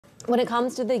When it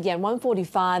comes to the yen,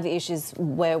 145-ish is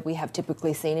where we have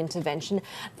typically seen intervention.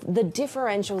 The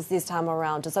differentials this time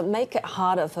around, does it make it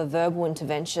harder for verbal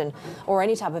intervention or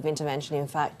any type of intervention, in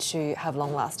fact, to have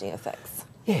long-lasting effects?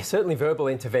 Yeah, certainly verbal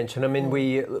intervention. I mean,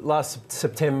 we last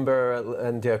September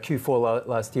and Q4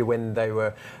 last year, when they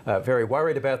were very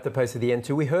worried about the pace of the yen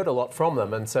too, we heard a lot from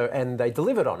them, and they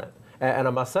delivered on it. And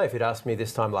I must say, if you'd asked me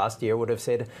this time last year, I would have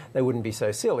said they wouldn't be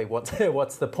so silly. What's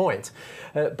the point?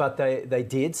 But they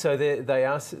did. So they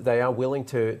are willing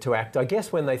to act, I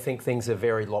guess, when they think things are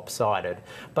very lopsided.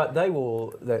 But they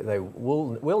will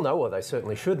know, or they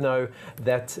certainly should know,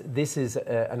 that this is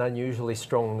an unusually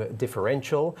strong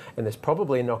differential, and there's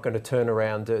probably not going to turn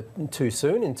around too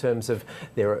soon in terms of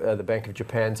the Bank of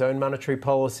Japan's own monetary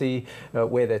policy,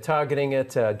 where they're targeting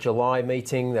it. July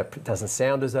meeting, that doesn't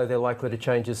sound as though they're likely to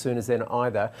change as soon as then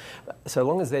either. So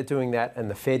long as they're doing that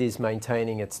and the Fed is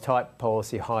maintaining its tight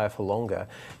policy higher for longer,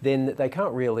 then they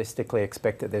can't realistically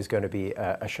expect that there's going to be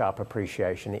a sharp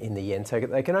appreciation in the yen. So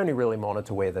they can only really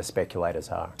monitor where the speculators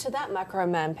are. To that macro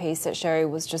man piece that Shery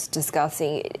was just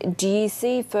discussing, do you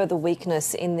see further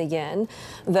weakness in the yen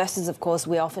versus, of course,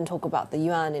 we often talk about the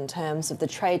yuan in terms of the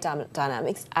trade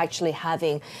dynamics actually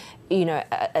having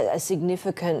a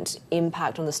significant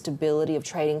impact on the stability of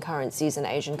trading currencies and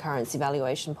Asian currency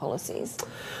valuation policies?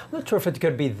 I'm not sure if it's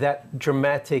going to be that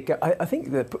dramatic. I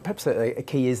think that perhaps a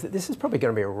key is that this is probably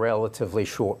going to be a relatively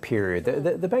short period.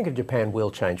 The Bank of Japan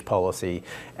will change policy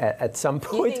at some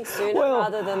point. You think sooner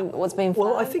rather than what's been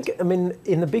flagged? Well, I think,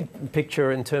 in the big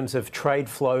picture, in terms of trade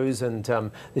flows and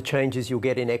the changes you'll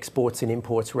get in exports and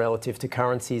imports relative to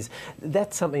currencies,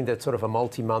 that's something that's sort of a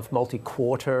multi-month,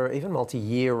 multi-quarter, even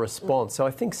multi-year response. So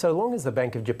I think so long as the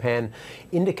Bank of Japan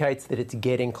indicates that it's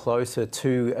getting closer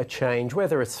to a change,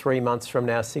 whether it's 3 months from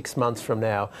now, 6 months from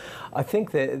now, I think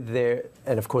that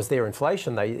and of course their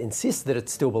inflation, they insist that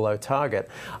it's still below target.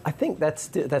 I think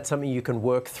that's something you can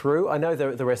work through. I know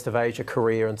the rest of Asia,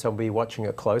 Korea and so on will be watching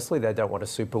it closely. They don't want a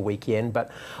super weak yen,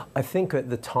 but I think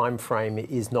the time frame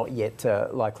is not yet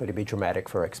likely to be dramatic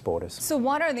for exporters. So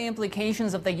what are the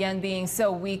implications of the yen being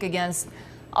so weak against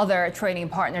other trading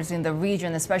partners in the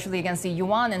region, especially against the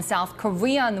yuan and South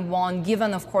Korean won,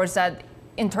 given, of course, that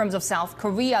in terms of South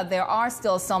Korea, there are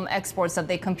still some exports that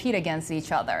they compete against each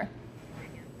other?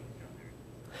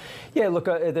 Yeah, look,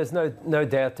 there's no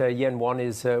doubt yen won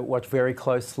is watched very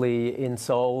closely in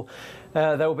Seoul.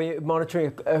 They will be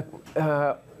monitoring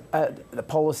the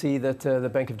policy that the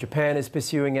Bank of Japan is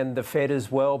pursuing and the Fed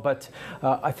as well, but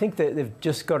I think that they've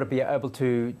just got to be able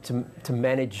to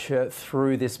manage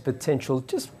through this potential,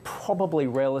 just probably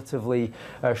relatively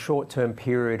short-term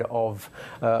period of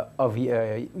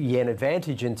yen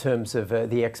advantage in terms of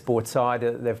the export side.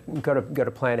 They've got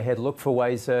to plan ahead, look for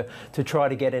ways to try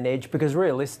to get an edge, because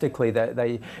realistically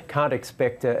they can't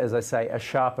expect, as I say, a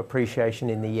sharp appreciation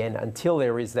in the yen until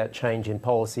there is that change in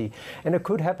policy, and it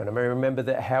could happen. I mean, remember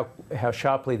that how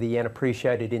sharply the yen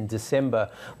appreciated in December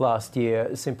last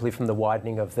year, simply from the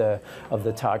widening of the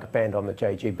target band on the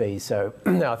JGB. So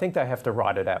no, I think they have to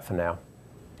ride it out for now.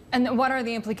 And what are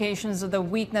the implications of the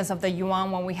weakness of the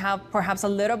yuan when we have perhaps a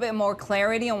little bit more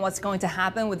clarity on what's going to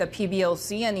happen with the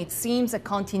PBOC? And it seems that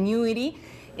continuity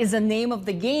is the name of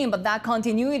the game, but that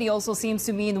continuity also seems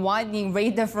to mean widening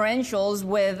rate differentials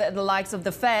with the likes of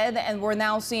the Fed, and we're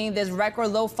now seeing this record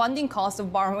low funding cost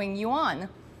of borrowing yuan.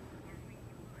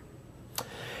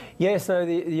 Yes, no,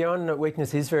 the yuan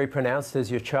weakness is very pronounced, as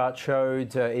your chart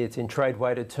showed. It's in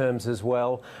trade-weighted terms as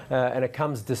well, and it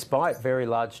comes despite very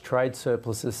large trade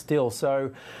surpluses still.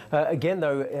 So, again,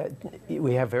 though,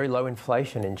 we have very low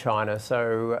inflation in China,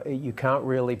 so you can't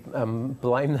really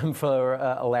blame them for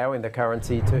allowing the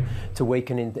currency to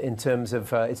weaken in terms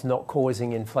of it's not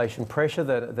causing inflation pressure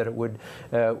that it would,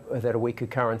 that a weaker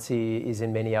currency is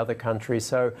in many other countries.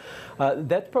 So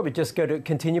that's probably just going to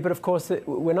continue. But of course,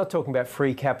 we're not talking about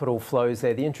free capital flows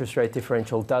there. The interest rate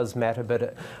differential does matter,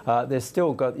 but there's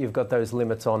still you've got those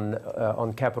limits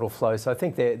on capital flow. So I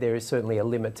think there is certainly a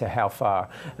limit to how far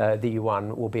the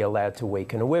yuan will be allowed to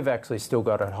weaken. And we've actually still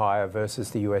got it higher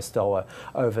versus the US dollar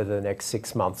over the next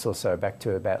 6 months or so, back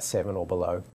to about 7 or below.